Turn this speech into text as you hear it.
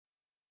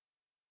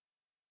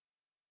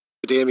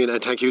Damien,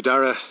 and thank you,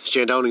 Dara.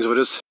 Shane Downing's with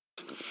us.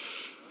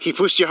 He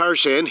pushed you hard,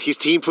 Shane. His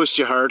team pushed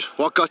you hard.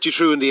 What got you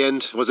through in the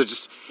end? Was it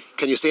just,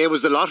 can you say it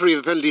was the lottery of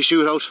a penalty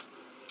shootout?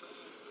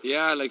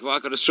 Yeah, like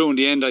what got us through in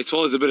the end, I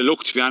suppose a bit of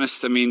luck, to be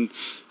honest. I mean,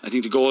 I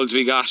think the goals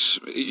we got,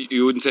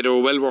 you wouldn't say they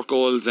were well worked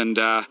goals, and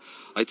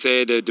I'd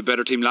say the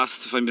better team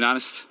lost, if I'm being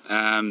honest.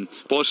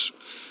 But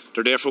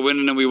they're there for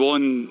winning, and we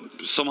won.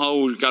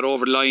 Somehow got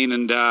over the line,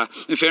 and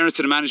in fairness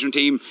to the management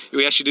team,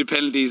 we actually did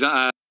penalties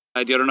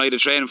the other night at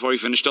training before we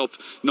finished up.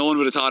 No one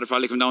would have thought it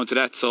probably come down to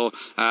that, so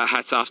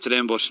hats off to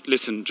them. But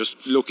listen,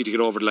 just lucky to get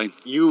over the line.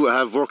 You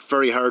have worked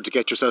very hard to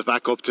get yourself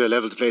back up to a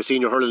level to play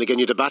senior hurling again.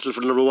 You had a battle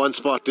for the number 1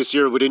 spot this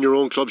year within your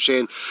own club,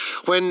 Shane.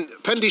 When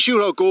penalty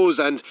shootout goes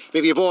and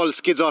maybe a ball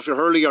skids off your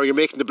hurley or you're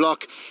making the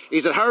block,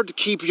 is it hard to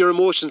keep your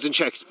emotions in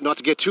check, not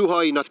to get too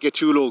high, not to get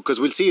too low?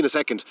 Because we'll see in a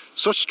second,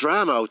 such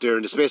drama out there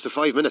in the space of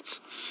 5 minutes.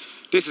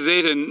 This is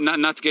it, and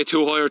not to get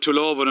too high or too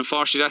low, but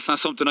unfortunately that's not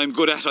something I'm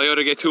good at. I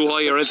either get too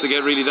high or else I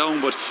get really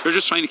down, but you're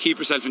just trying to keep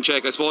yourself in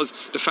check. I suppose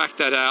the fact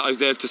that I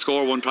was able to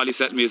score one probably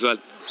set me as well.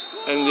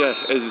 And yeah,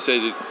 as you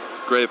said,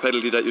 great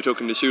penalty that you took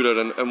in the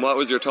shootout, and what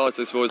was your thoughts,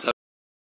 I suppose,